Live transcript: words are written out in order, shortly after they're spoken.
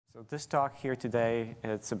So this talk here today,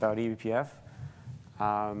 it's about eBPF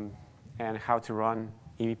and how to run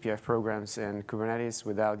eBPF programs in Kubernetes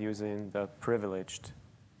without using the privileged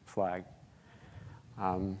flag.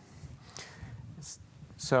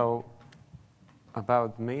 So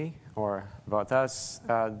about me, or about us,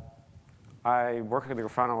 I work at the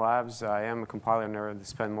Grafana labs. I am a compiler nerd. I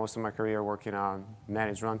spent most of my career working on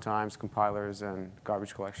managed runtimes, compilers, and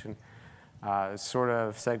garbage collection. Sort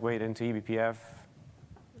of segued into eBPF.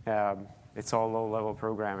 It's all low-level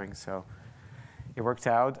programming, so it worked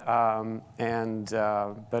out.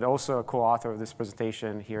 But also a co-author of this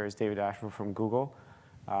presentation here is David Ashmore from Google,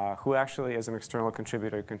 who actually, as an external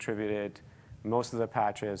contributor, contributed most of the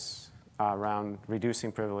patches around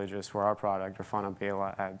reducing privileges for our product, Grafana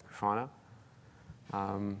Bela at Grafana.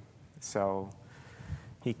 So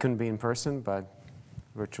he couldn't be in person, but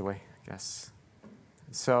virtually, I guess.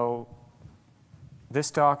 So this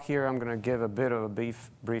talk here, I'm going to give a bit of a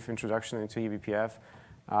brief introduction into eBPF.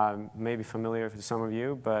 May be familiar to some of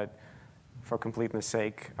you, but for completeness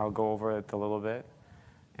sake, I'll go over it a little bit.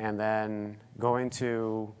 And then go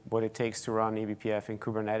into what it takes to run eBPF in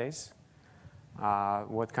Kubernetes,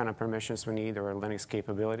 what kind of permissions we need or Linux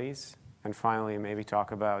capabilities, and finally, maybe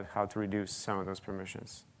talk about how to reduce some of those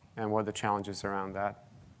permissions and what the challenges around that.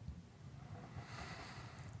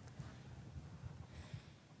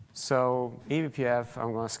 So eBPF,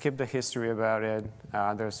 I'm going to skip the history about it.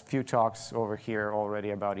 There's a few talks over here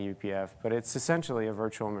already about eBPF, but it's essentially a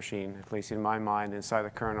virtual machine, at least in my mind, inside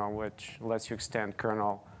the kernel, which lets you extend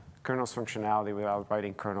kernel's functionality without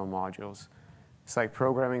writing kernel modules. It's like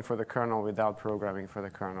programming for the kernel without programming for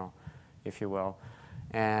the kernel, if you will.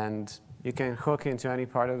 And you can hook into any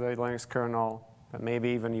part of the Linux kernel, but maybe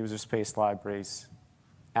even user space libraries,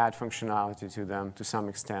 add functionality to them to some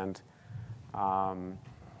extent.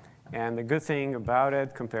 And the good thing about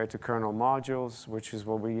it, compared to kernel modules, which is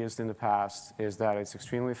what we used in the past, is that it's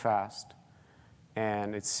extremely fast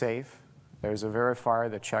and it's safe. There's a verifier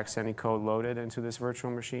that checks any code loaded into this virtual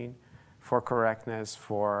machine for correctness,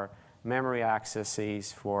 for memory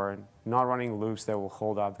accesses, for not running loops that will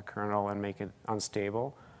hold out the kernel and make it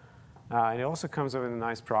unstable. And it also comes with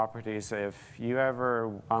nice properties. If you ever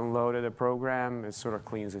unloaded a program, it sort of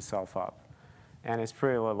cleans itself up. And it's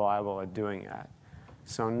pretty reliable at doing that.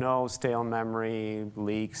 So no stale memory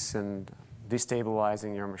leaks and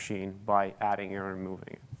destabilizing your machine by adding or removing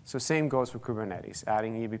it. So same goes for Kubernetes.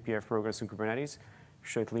 Adding eBPF programs in Kubernetes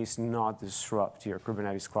should at least not disrupt your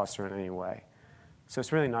Kubernetes cluster in any way. So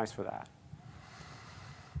it's really nice for that.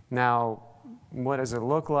 Now, what does it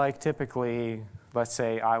look like? Typically, let's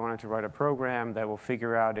say I wanted to write a program that will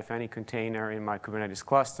figure out if any container in my Kubernetes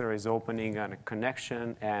cluster is opening a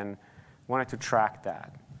connection and wanted to track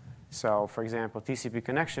that. So for example, TCP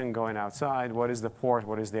connection going outside, what is the port,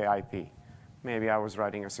 what is the IP? Maybe I was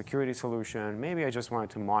writing a security solution. Maybe I just wanted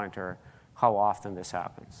to monitor how often this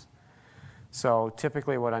happens. So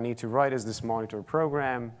typically what I need to write is this monitor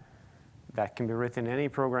program that can be written in any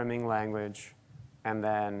programming language, and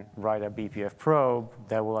then write a BPF probe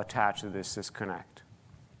that will attach to this sysconnect.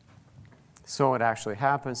 So what actually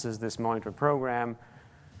happens is this monitor program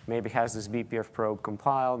maybe has this BPF probe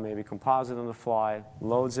compiled, maybe compiles it on the fly,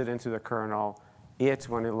 loads it into the kernel. It,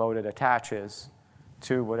 when it loaded, attaches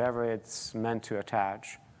to whatever it's meant to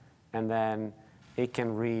attach. And then it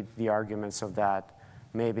can read the arguments of that,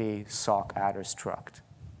 maybe sock adder struct.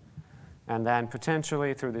 And then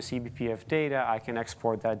potentially through this eBPF data, I can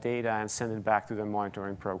export that data and send it back to the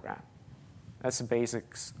monitoring program. That's the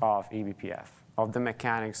basics of eBPF, of the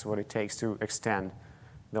mechanics, what it takes to extend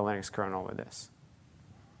the Linux kernel with this.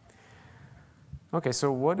 OK,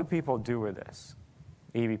 so what do people do with this,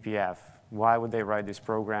 eBPF? Why would they write these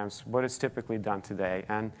programs? What is typically done today?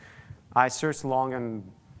 And I searched long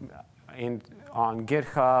and on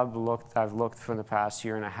GitHub. I've looked for the past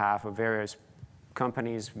year and a half of various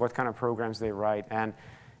companies, what kind of programs they write. And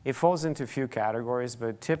it falls into a few categories,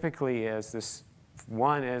 but typically is this.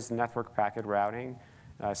 One is network packet routing.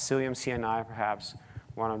 Cilium CNI, perhaps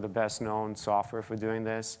one of the best known software for doing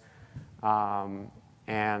this.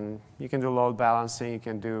 And you can do load balancing. You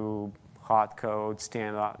can do hot code,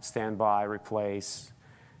 standby, replace,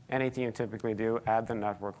 anything you typically do at the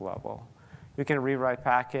network level. You can rewrite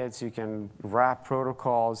packets. You can wrap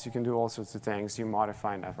protocols. You can do all sorts of things. You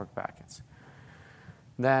modify network packets.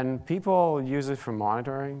 Then people use it for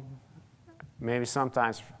monitoring, maybe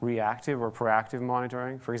sometimes reactive or proactive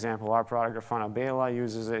monitoring. For example, our product, Grafana Bela,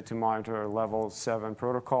 uses it to monitor level 7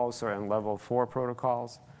 protocols and level 4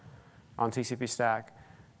 protocols on TCP stack.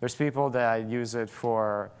 There's people that use it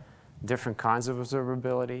for different kinds of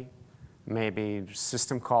observability, maybe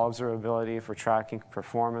system call observability for tracking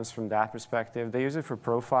performance from that perspective. They use it for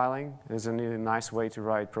profiling. It's a really nice way to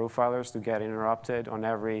write profilers to get interrupted on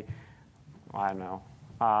every, I don't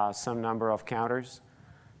know, some number of counters.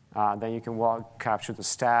 Then you can capture the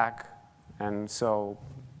stack. And so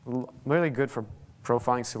really good for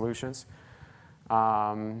profiling solutions.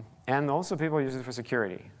 And also people use it for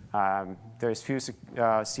security. There's few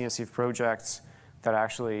CNCF projects that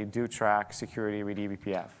actually do track security with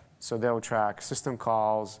eBPF. So they'll track system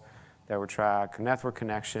calls, they will track network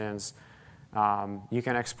connections. You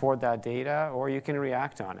can export that data, or you can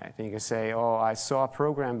react on it. And you can say, oh, I saw a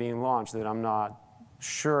program being launched that I'm not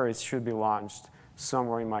sure it should be launched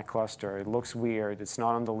somewhere in my cluster. It looks weird. It's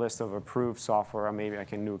not on the list of approved software, or maybe I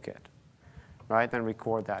can nuke it, right? Then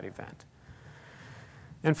record that event.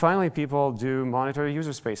 And finally, people do monitor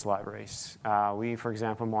user space libraries. We, for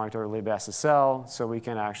example, monitor libSSL, so we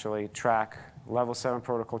can actually track level 7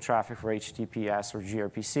 protocol traffic for HTTPS or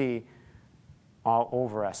gRPC all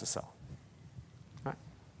over SSL. Right.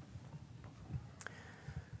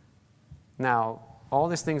 Now, all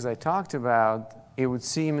these things I talked about, it would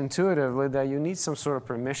seem intuitively that you need some sort of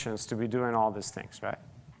permissions to be doing all these things, right?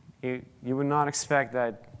 You would not expect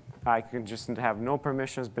that I could just have no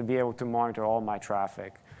permissions but be able to monitor all my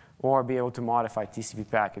traffic or be able to modify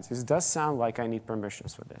TCP packets. It does sound like I need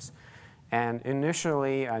permissions for this. And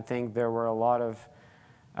initially, I think there were a lot of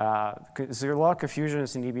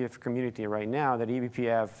confusions in the eBPF community right now that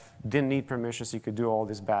eBPF didn't need permissions. You could do all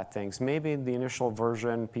these bad things. Maybe in the initial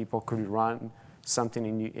version, people could run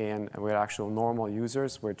something with actual normal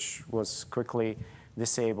users, which was quickly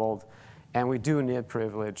disabled. And we do need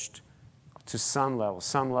privileged to some level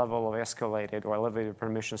of escalated or elevated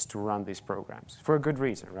permissions to run these programs for a good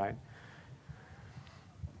reason, right?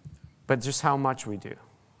 But just how much we do.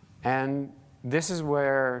 And this is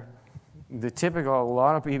where a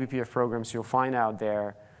lot of eBPF programs you'll find out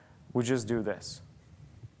there will just do this.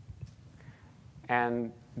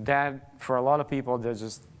 And that, for a lot of people,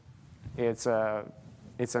 it's a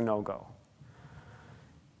no-go.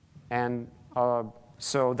 And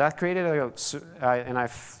so that created and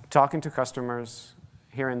I've talking to customers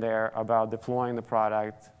here and there about deploying the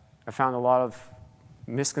product. I found a lot of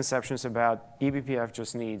misconceptions about eBPF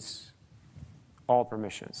just needs all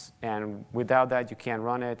permissions. And without that, you can't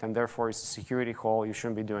run it, and therefore it's a security hole. You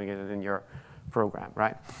shouldn't be doing it in your program,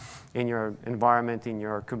 right? In your environment, in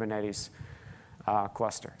your Kubernetes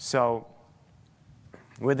cluster. So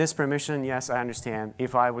with this permission, yes, I understand.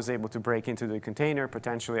 If I was able to break into the container,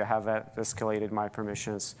 potentially I have escalated my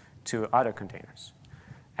permissions to other containers.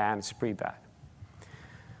 And it's pretty bad.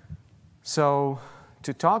 So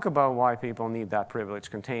to talk about why people need that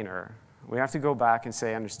privileged container, we have to go back and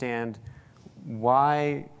understand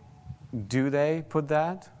why do they put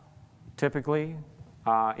that, typically?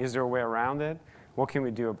 Is there a way around it? What can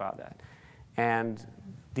we do about that? And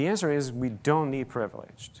the answer is we don't need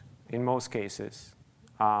privileged in most cases.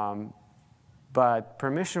 But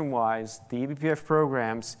permission-wise, the eBPF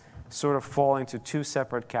programs sort of fall into two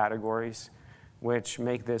separate categories, which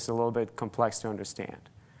make this a little bit complex to understand.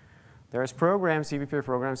 There's programs, eBPF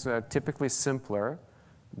programs, that are typically simpler,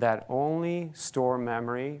 that only store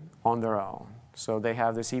memory on their own. So they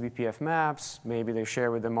have this eBPF maps, maybe they share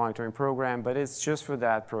with the monitoring program, but it's just for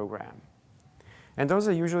that program. And those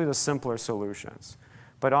are usually the simpler solutions.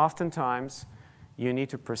 But oftentimes, you need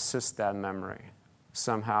to persist that memory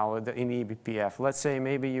somehow in eBPF. Let's say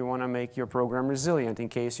maybe you want to make your program resilient in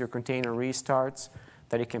case your container restarts,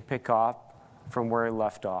 that it can pick up from where it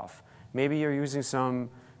left off. Maybe you're using some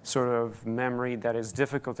sort of memory that is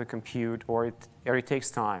difficult to compute, or it takes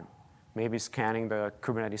time. Maybe scanning the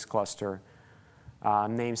Kubernetes cluster,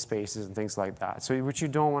 namespaces, and things like that. So which you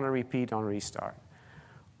don't want to repeat on restart.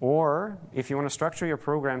 Or if you want to structure your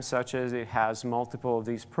program such as it has multiple of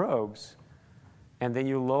these probes, and then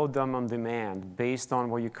you load them on demand based on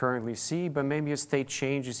what you currently see, but maybe a state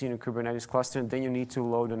changes in your Kubernetes cluster, and then you need to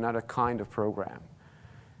load another kind of program.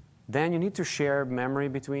 Then you need to share memory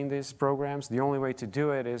between these programs. The only way to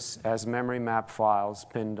do it is as memory map files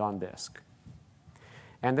pinned on disk.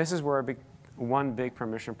 And this is where one big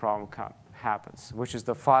permission problem happens, which is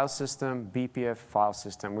the file system, BPF file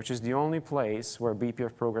system, which is the only place where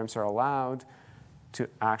BPF programs are allowed to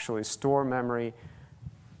actually store memory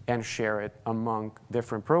and share it among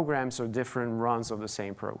different programs or different runs of the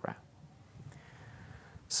same program.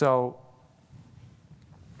 So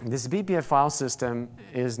this BPF file system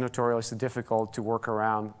is notoriously difficult to work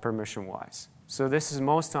around permission-wise. So this is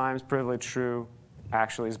most times privilege true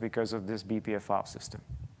actually is because of this BPF file system.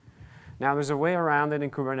 Now there's a way around it in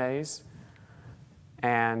Kubernetes,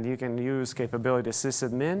 and you can use capability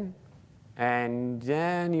sysadmin And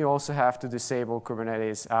then you also have to disable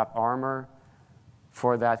Kubernetes App Armor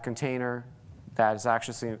for that container that is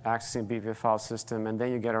accessing BPF file system, and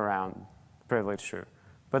then you get around privilege true.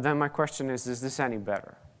 But then my question is this any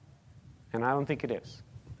better? And I don't think it is.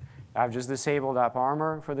 I've just disabled App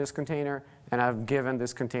Armor for this container, and I've given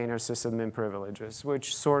this container sysadmin privileges,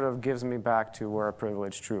 which sort of gives me back to where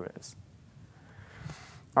privilege true is.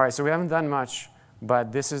 All right, so we haven't done much,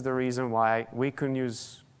 but this is the reason why we can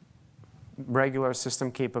use regular system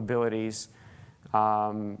capabilities,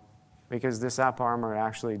 because this App Armor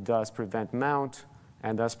actually does prevent mount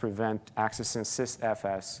and does prevent accessing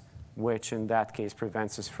sysfs, which in that case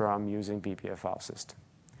prevents us from using BPF file system.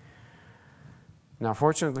 Now,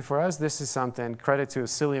 fortunately for us, this is something credit to a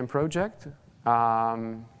Cilium project.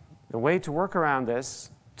 The way to work around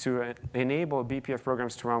this to enable BPF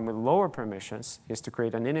programs to run with lower permissions is to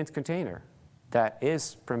create an init container that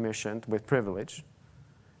is permissioned with privilege,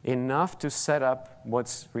 enough to set up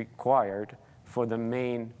what's required for the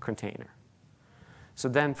main container. So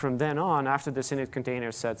then from then on, after this init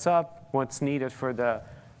container sets up what's needed for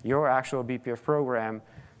your actual BPF program,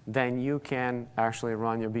 then you can actually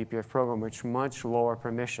run your BPF program with much lower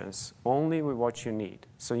permissions, only with what you need.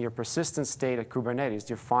 So your persistent state at Kubernetes,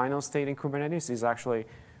 your final state in Kubernetes, is actually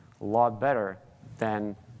a lot better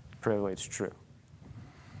than privilege true.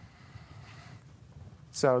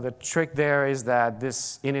 So the trick there is that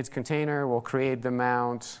this init container will create the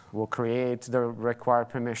mount, will create the required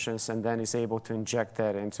permissions, and then is able to inject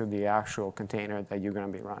that into the actual container that you're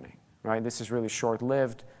going to be running. Right? This is really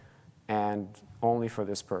short-lived and only for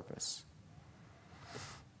this purpose.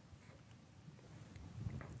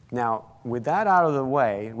 Now, with that out of the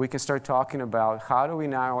way, we can start talking about how do we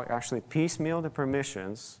now actually piecemeal the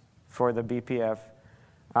permissions for the BPF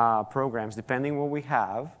programs, depending what we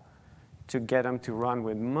have, to get them to run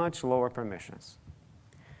with much lower permissions.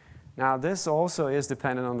 Now, this also is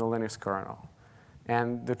dependent on the Linux kernel.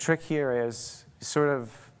 And the trick here is sort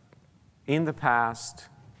of in the past,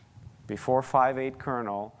 before 5.8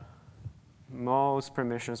 kernel, most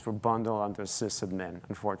permissions were bundled under sysadmin,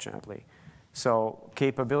 unfortunately. So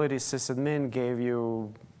capability sysadmin gave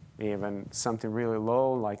you even something really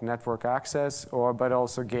low, like network access, but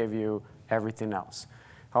also gave you everything else.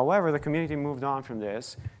 However, the community moved on from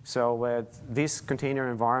this. So with these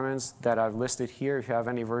container environments that I've listed here, if you have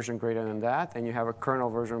any version greater than that, and you have a kernel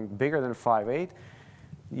version bigger than 5.8,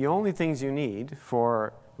 the only things you need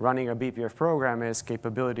for running a BPF program is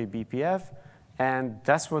capability BPF, and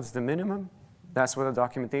that's what's the minimum. That's what the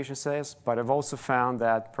documentation says, but I've also found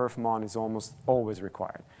that perfmon is almost always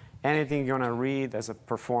required. Anything you're going to read as a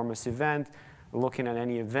performance event, looking at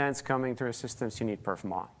any events coming to your systems, you need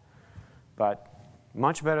perfmon. But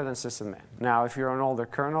much better than sysadmin. Now, if you're an older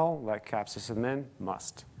kernel, like cap sysadmin,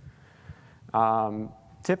 must.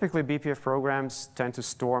 Typically, BPF programs tend to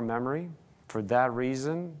store memory. For that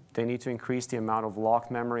reason, they need to increase the amount of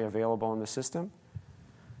locked memory available in the system.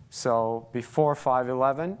 So before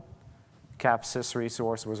 5.11, cap sys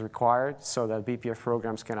resource was required so that BPF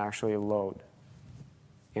programs can actually load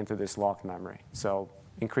into this locked memory. So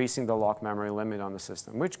increasing the locked memory limit on the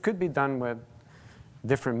system, which could be done with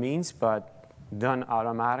different means, but done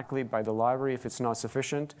automatically by the library. If it's not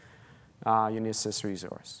sufficient, you need a sys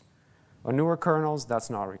resource. On newer kernels, that's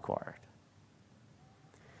not required.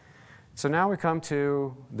 So now we come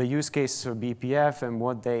to the use cases of BPF and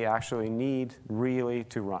what they actually need really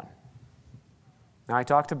to run. Now, I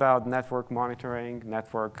talked about network monitoring,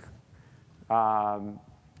 network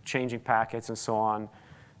changing packets, and so on.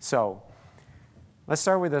 So let's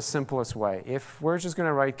start with the simplest way. If we're just going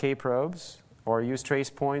to write kprobes or use trace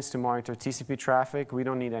points to monitor TCP traffic, we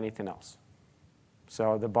don't need anything else.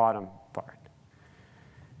 So the bottom part.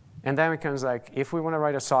 And then it comes like, if we want to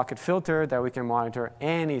write a socket filter that we can monitor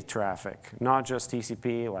any traffic, not just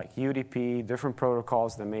TCP, like UDP, different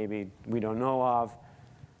protocols that maybe we don't know of,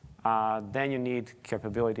 then you need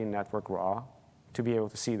capability network raw to be able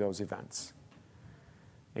to see those events.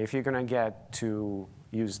 If you're going to get to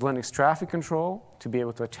use Linux traffic control to be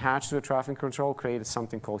able to attach to the traffic control, create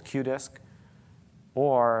something called QDisk,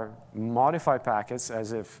 or modify packets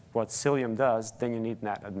as if what Cilium does, then you need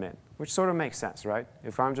netadmin, which sort of makes sense, right?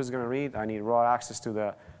 If I'm just going to read, I need raw access to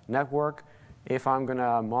the network. If I'm going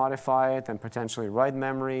to modify it and potentially write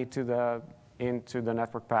memory into the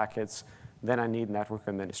network packets, then I need network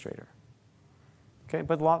administrator. Okay,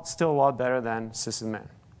 but still a lot better than sysadmin.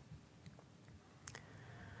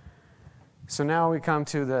 So now we come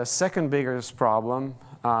to the second biggest problem,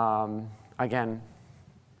 again,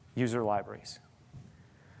 user libraries.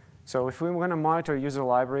 So if we want to monitor user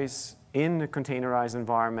libraries in a containerized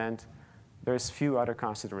environment, there's few other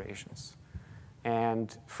considerations.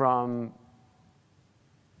 And from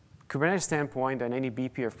Kubernetes standpoint and any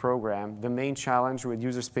BPF program, the main challenge with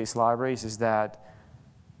user space libraries is that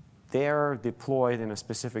they're deployed in a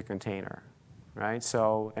specific container, right?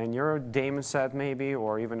 So, and your daemon set maybe,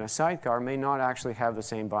 or even a sidecar may not actually have the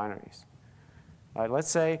same binaries. Let's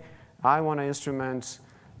say I want to instrument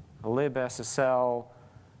a libSSL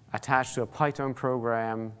attached to a Python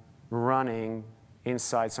program running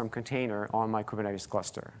inside some container on my Kubernetes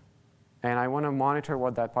cluster. And I want to monitor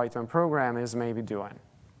what that Python program is maybe doing.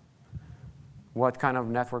 What kind of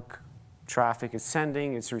network traffic it's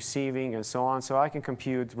sending, it's receiving, and so on, so I can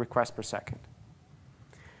compute requests per second.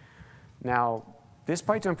 Now, this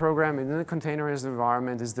Python program in the containerized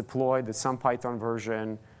environment is deployed at some Python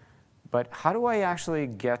version, but how do I actually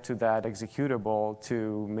get to that executable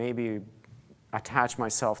to maybe attach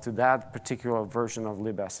myself to that particular version of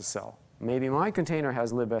libSSL? Maybe my container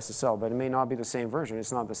has libSSL, but it may not be the same version.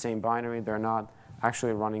 It's not the same binary. They're not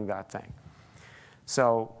actually running that thing.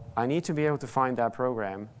 So I need to be able to find that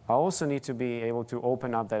program. I also need to be able to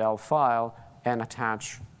open up that ELF file and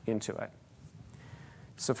attach into it.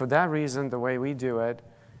 So for that reason, the way we do it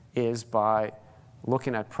is by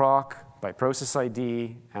looking at proc, by process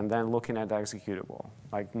ID, and then looking at the executable.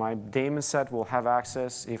 Like my daemon set will have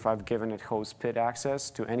access if I've given it host PID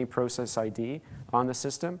access to any process ID on the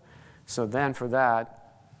system. So then for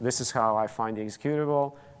that, this is how I find the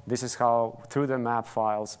executable. This is how, through the map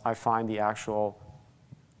files, I find the actual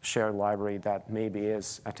shared library that maybe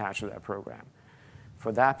is attached to that program.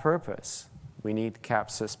 For that purpose, we need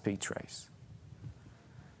capsys ptrace.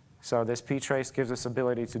 So this ptrace gives us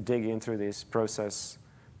ability to dig in through these process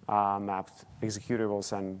mapped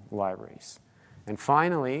executables and libraries. And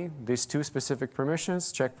finally, these two specific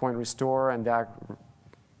permissions, checkpoint restore and DAG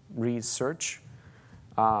read search,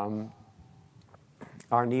 are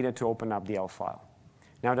needed to open up the ELF file.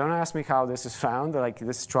 Now, don't ask me how this is found. Like,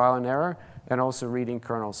 this is trial and error, and also reading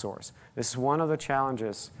kernel source. This is one of the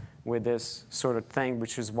challenges with this sort of thing,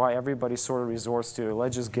 which is why everybody sort of resorts to,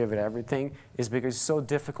 let's just give it everything, is because it's so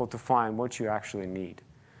difficult to find what you actually need.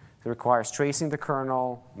 It requires tracing the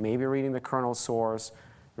kernel, maybe reading the kernel source,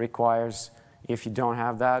 requires, if you don't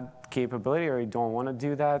have that capability or you don't want to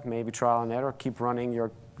do that, maybe trial and error, keep running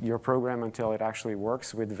your program until it actually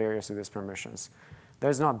works with various of these permissions.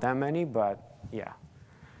 There's not that many, but yeah.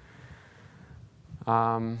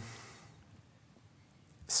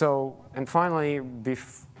 So, and finally,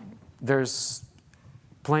 there's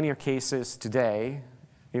plenty of cases today,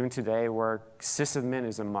 even today, where sysadmin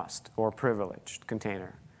is a must, or privileged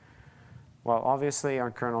container. Well, obviously,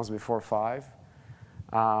 on kernels before 5,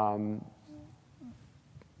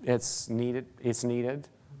 it's needed,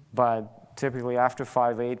 but typically after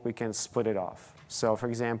 5.8, we can split it off. So for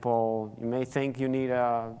example, you may think you need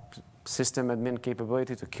a system admin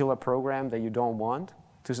capability to kill a program that you don't want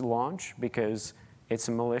to launch because it's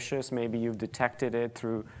malicious. Maybe you've detected it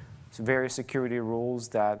through various security rules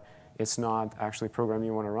that it's not actually a program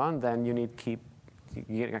you want to run. Then you need to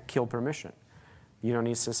get a kill permission. You don't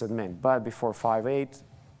need sysadmin. But before 5.8,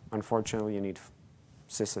 unfortunately, you need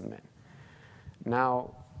sysadmin.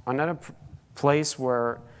 Now, another place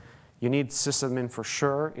where you need sysadmin for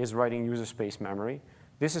sure is writing user space memory.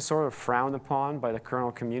 This is sort of frowned upon by the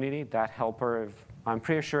kernel community. That helper, I'm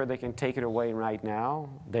pretty sure they can take it away right now.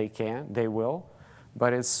 They can, they will.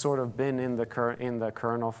 But it's sort of been in the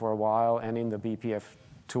kernel for a while and in the BPF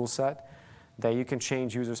toolset that you can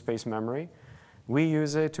change user space memory. We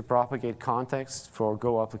use it to propagate context for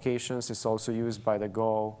Go applications. It's also used by the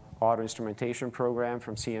Go auto instrumentation program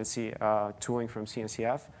from CNC, tooling from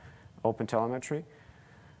CNCF, OpenTelemetry.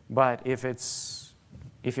 But if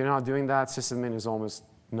you're not doing that, sysadmin is almost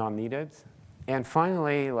not needed. And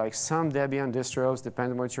finally, like some Debian distros,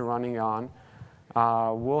 depending on what you're running on,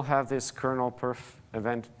 will have this kernel perf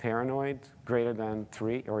event paranoid greater than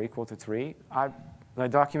 3 or equal to 3. The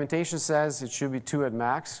documentation says it should be 2 at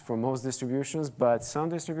max for most distributions, but some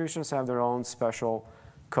distributions have their own special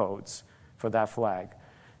codes for that flag.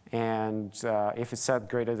 And if it's set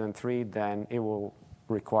greater than 3, then it will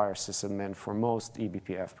require sysadmin for most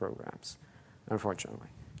eBPF programs, unfortunately.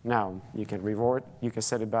 Now, you can revert, you can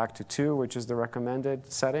set it back to 2, which is the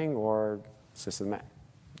recommended setting, or sysadmin.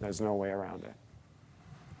 There's no way around it.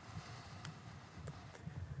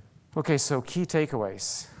 OK, so key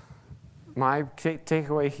takeaways. My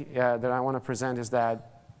takeaway that I want to present is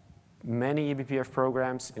that many eBPF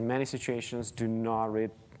programs in many situations do not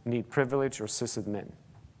need privilege or sysadmin.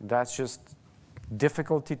 That's just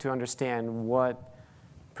difficulty to understand what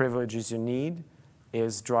privileges you need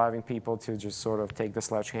is driving people to just sort of take the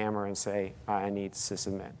sledgehammer and say, I need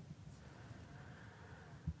sysadmin.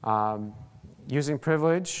 Using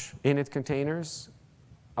privilege init containers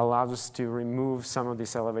allows us to remove some of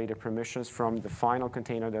these elevated permissions from the final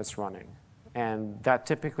container that's running. And that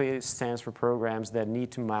typically stands for programs that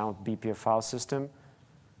need to mount BPF file system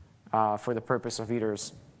for the purpose of either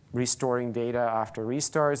restoring data after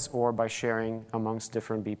restarts or by sharing amongst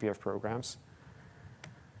different BPF programs.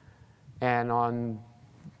 And on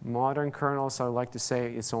modern kernels, I would like to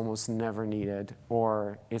say it's almost never needed,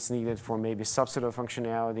 or it's needed for maybe subset of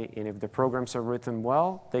functionality, and if the programs are written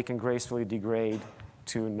well, they can gracefully degrade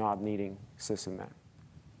to not needing systemman.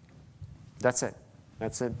 That's it.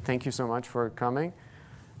 That's it. Thank you so much for coming.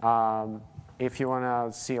 If you want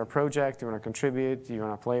to see our project, you want to contribute, you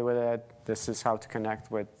want to play with it, this is how to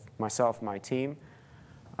connect with myself, my team.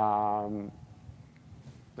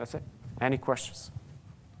 That's it. Any questions?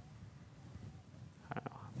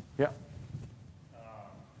 Yeah.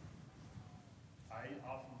 I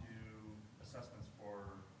often do assessments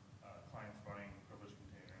for clients running privileged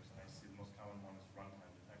containers, and I see the most common one is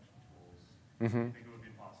runtime detection tools. Do you think it would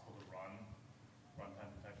be possible to run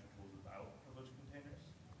runtime detection tools without privileged containers?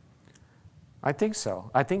 I think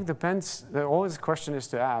so. I think it depends. Always the question is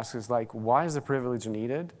to ask is like, why is the privilege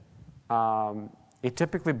needed? It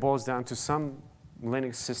typically boils down to some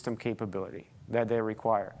Linux system capability that they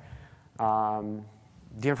require.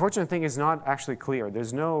 The unfortunate thing is not actually clear.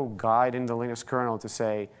 There's no guide in the Linux kernel to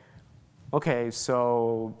say, OK,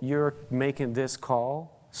 so you're making this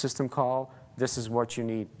call, system call, this is what you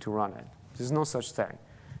need to run it. There's no such thing.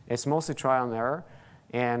 It's mostly trial and error.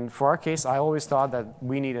 And for our case, I always thought that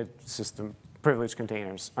we needed system privileged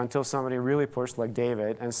containers until somebody really pushed, like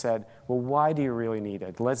David, and said, well, why do you really need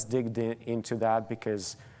it? Let's dig into that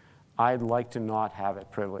because I'd like to not have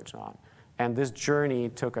it privileged on. And this journey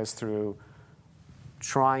took us through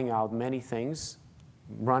trying out many things,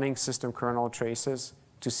 running system kernel traces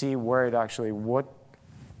to see where it actually, what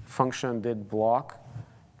function did block,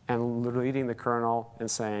 and reading the kernel and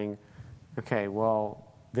saying, OK,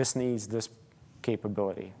 well, this needs this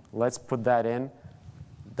capability. Let's put that in.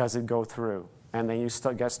 Does it go through? And then you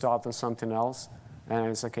get stopped on something else, and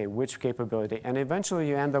it's, OK, which capability? And eventually,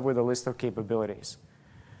 you end up with a list of capabilities.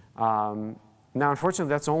 Now, unfortunately,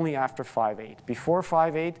 that's only after 5.8. Before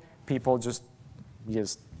 5.8, people just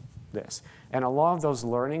use this. And a lot of those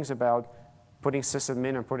learnings about putting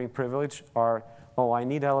sysadmin and putting privilege are, oh, I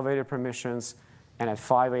need elevated permissions, and at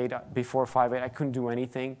 5.8, before 5.8, I couldn't do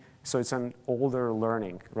anything. So it's an older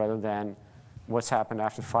learning rather than what's happened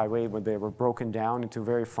after 5.8 when they were broken down into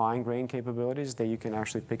very fine-grained capabilities that you can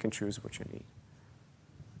actually pick and choose what you need.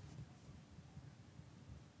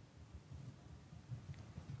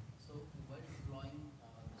 So while deploying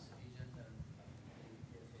this agent and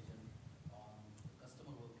eBPF agent on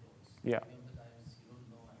customer workloads, Yeah. many of the times you don't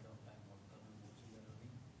know ahead of time what kernel version they're running.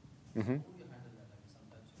 Mm-hmm. How do you handle that? Like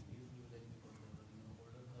sometimes you give privilege because they're running an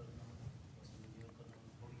older kernel versus a newer kernel.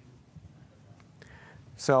 How do you handle that?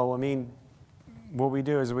 So, I mean, what we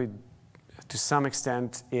do is to some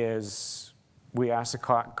extent, we ask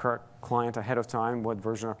the client ahead of time what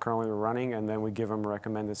version of kernel you're running, and then we give them a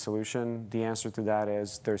recommended solution. The answer to that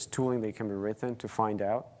is there's tooling that can be written to find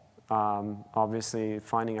out. Obviously,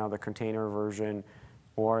 finding out the container version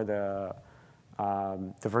or the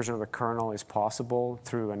version of the kernel is possible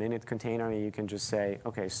through an init container. And you can just say,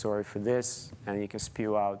 OK, sorry for this, and you can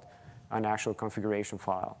spew out an actual configuration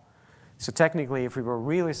file. So technically, if we were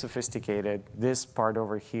really sophisticated, this part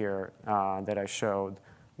over here that I showed,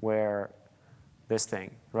 where this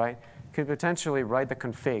thing, right, could potentially write the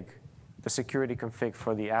config, the security config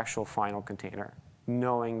for the actual final container,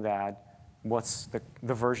 knowing that what's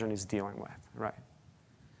the version is dealing with, right?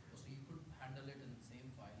 So you could handle it in the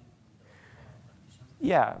same file with the conditions?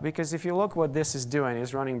 Yeah, because if you look what this is doing,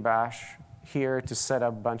 it's running bash here to set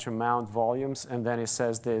up a bunch of mount volumes, and then it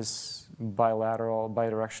says this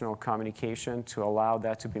bidirectional communication to allow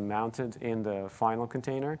that to be mounted in the final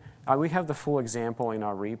container. We have the full example in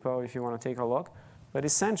our repo if you want to take a look. But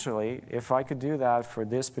essentially, if I could do that for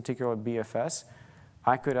this particular BFS,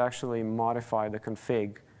 I could actually modify the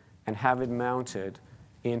config and have it mounted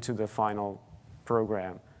into the final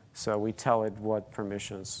program. So we tell it what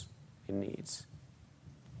permissions it needs.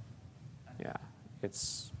 Yeah,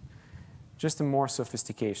 it's just a more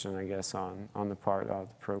sophistication, I guess, on the part of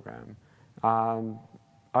the program.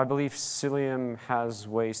 I believe Cilium has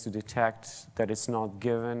ways to detect that it's not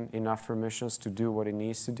given enough permissions to do what it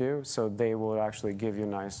needs to do, so they will actually give you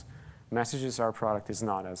nice messages. Our product is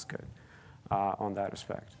not as good on that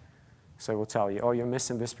respect. So it will tell you, oh, you're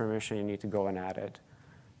missing this permission, you need to go and add it.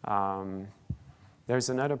 There's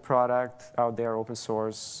another product out there, open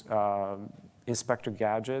source, Inspector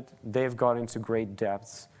Gadget. They've got into great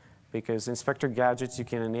depths because Inspector Gadgets, you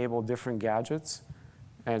can enable different gadgets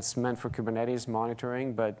And it's meant for Kubernetes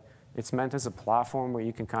monitoring, but it's meant as a platform where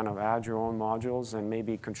you can kind of add your own modules and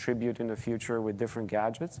maybe contribute in the future with different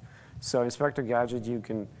gadgets. So Inspector Gadget, you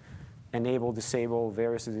can enable, disable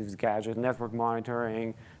various of these gadgets, network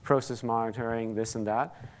monitoring, process monitoring, this and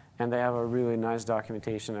that. And they have a really nice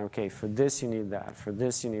documentation. Okay, for this you need that, for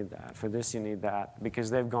this you need that, for this you need that,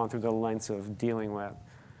 because they've gone through the lengths of dealing with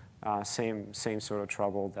same sort of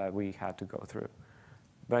trouble that we had to go through.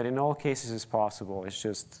 But in all cases it's possible. It's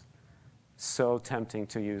just so tempting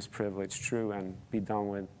to use privilege true and be done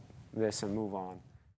with this and move on.